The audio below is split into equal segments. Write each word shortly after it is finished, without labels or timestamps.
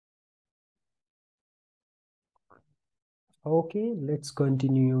Okay, let's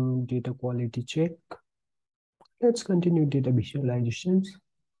continue data quality check. Let's continue data visualizations.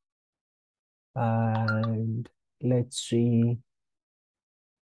 And let's see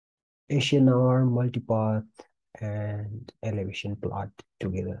SNR, multipath, and elevation plot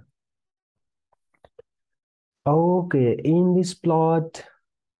together. Okay, in this plot,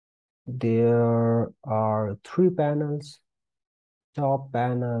 there are three panels: top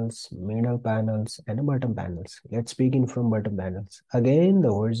panels, middle panels, and bottom panels. Let's begin from bottom panels. Again, the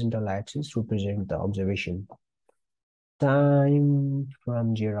horizontal axis represents the observation time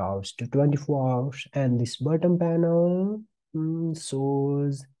from 0 hours to 24 hours, and this bottom panel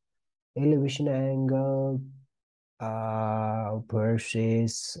shows elevation angle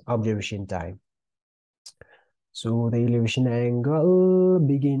versus observation time. So the elevation angle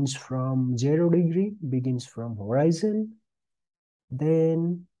begins from 0 degree, begins from horizon,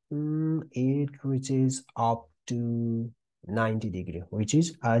 then it reaches up to 90 degree, which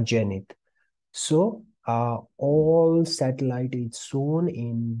is a zenith. So all satellite is shown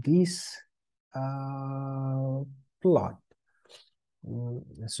in this plot.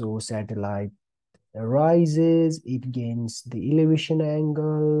 So satellite rises, it gains the elevation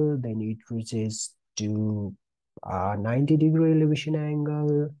angle, then it reaches to 90-degree elevation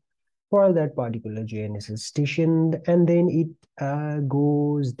angle for that particular gnss station, and then it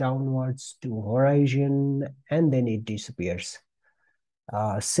goes downwards to horizon, and then it disappears.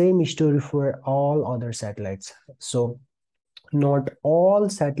 Same story for all other satellites. So not all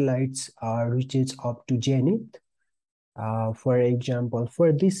satellites reaches up to zenith. For example,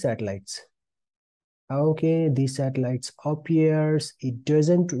 for these satellites, okay, these satellites appears, it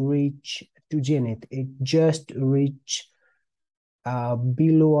doesn't reach to zenith, it just reach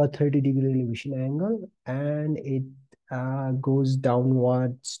below a 30-degree elevation angle, and it goes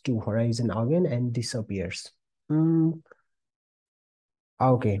downwards to horizon again and disappears.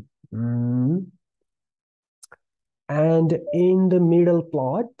 Okay. And in the middle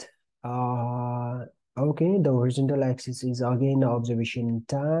plot, okay, the horizontal axis is again observation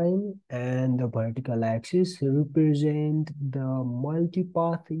time, and the vertical axis represent the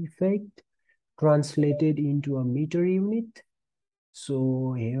multipath effect translated into a meter unit.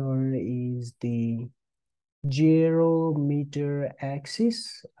 So here is the 0 meter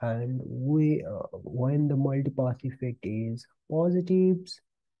axis, and we when the multipath effect is positives,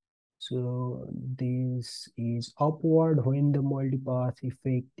 so this is upward. When the multipath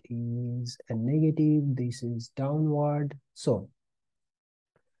effect is a negative, this is downward. So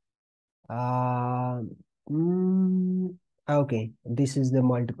uh, okay, this is the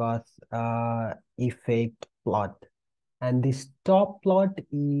multipath effect plot. And this top plot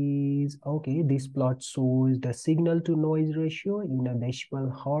is, okay, this plot shows the signal to noise ratio in a decimal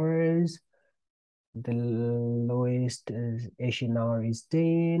hertz. The lowest SNR is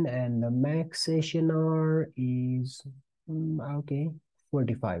 10, and the max SNR is okay,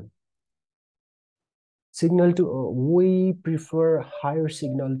 45. Signal to we prefer higher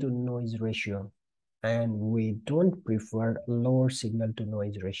signal to noise ratio, and we don't prefer lower signal to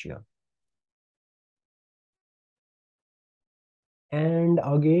noise ratio. And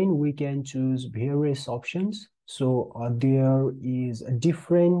again, we can choose various options. So there is a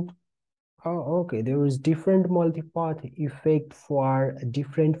different okay, there is different multipath effect for a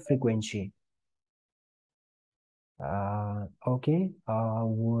different frequency. Okay,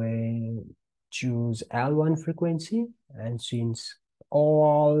 we choose L1 frequency, and since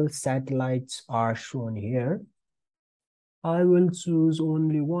all satellites are shown here, I will choose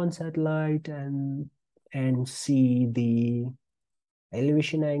only one satellite and see the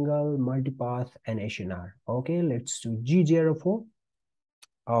elevation angle, multipath, and SNR. Okay, let's do G04.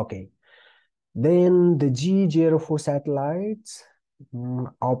 Okay, then the G04 satellites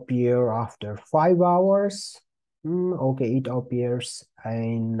appear after 5 hours. Okay, it appears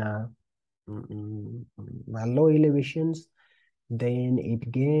in low elevations. Then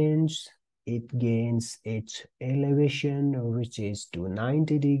it gains its elevation, reaches to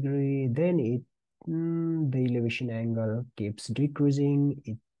 90 degree. Then the elevation angle keeps decreasing.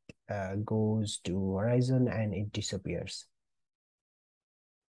 It goes to horizon and it disappears.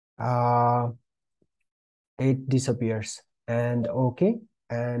 It disappears. And okay,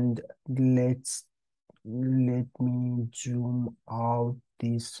 and let me zoom out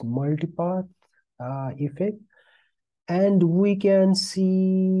this multipath effect, and we can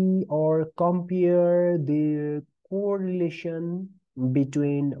see or compare the correlation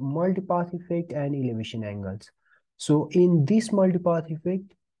between multipath effect and elevation angles. So in this multipath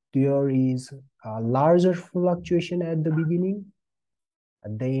effect, there is a larger fluctuation at the beginning,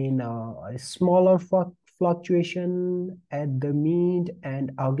 then a smaller fluctuation at the mid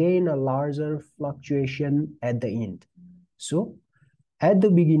and again a larger fluctuation at the end. So at the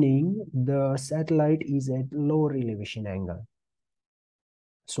beginning, the satellite is at lower elevation angle.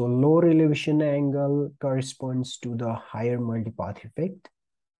 So lower elevation angle corresponds to the higher multipath effect.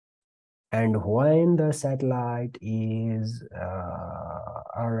 And when the satellite is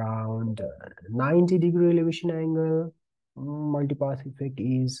around 90-degree elevation angle, multipath effect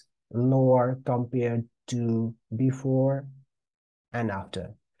is lower compared to before and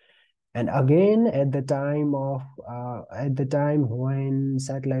after. And again, at the time when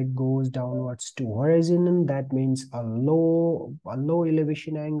satellite goes downwards to horizon, that means a low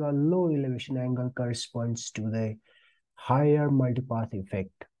elevation angle. Low elevation angle corresponds to the higher multipath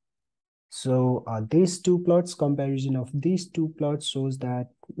effect. So these two plots, comparison of these two plots shows that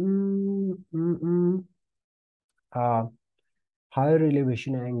uh, higher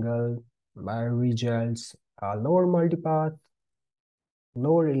elevation angle results lower multipath,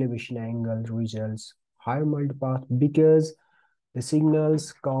 lower elevation angle results higher multipath because the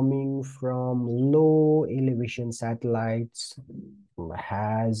signals coming from low elevation satellites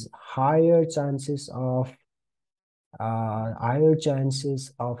has higher chances of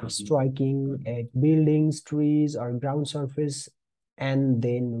striking at buildings, trees, or ground surface and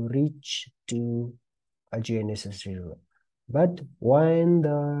then reach to a gnss zero. But when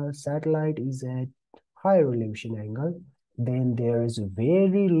the satellite is at higher elevation angle, then there is a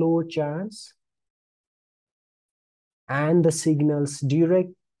very low chance and the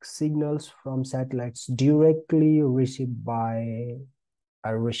direct signals from satellites directly received by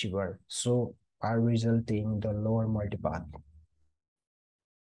a receiver, so are resulting the lower multipath.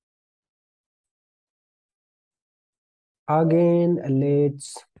 Again,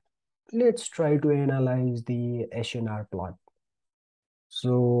 let's try to analyze the SNR plot.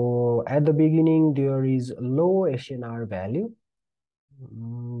 So at the beginning there is low SNR value,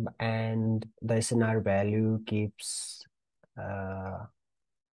 and the SNR value keeps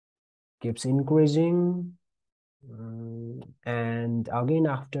increasing. And again,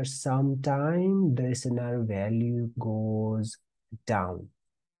 after some time, the SNR value goes down.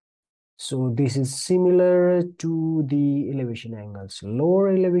 So this is similar to the elevation angles. Lower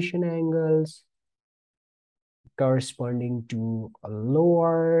elevation angles corresponding to a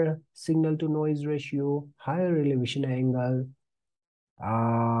lower signal to noise ratio, higher elevation angle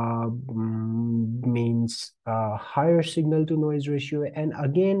means a higher signal to noise ratio, and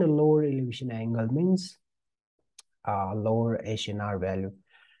again a lower elevation angle means lower SNR value.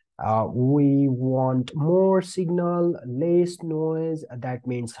 We want more signal, less noise. That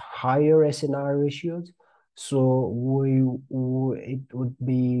means higher SNR ratios. So it would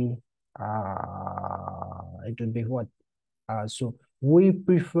be what? So we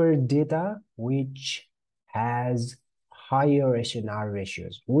prefer data which has higher SNR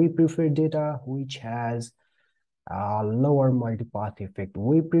ratios. We prefer data which has lower multipath effect.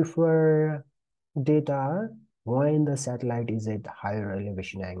 We prefer data when the satellite is at higher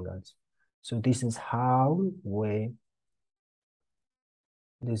elevation angles. So this is how we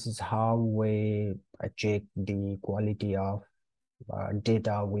check the quality of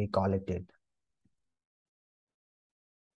data we collected.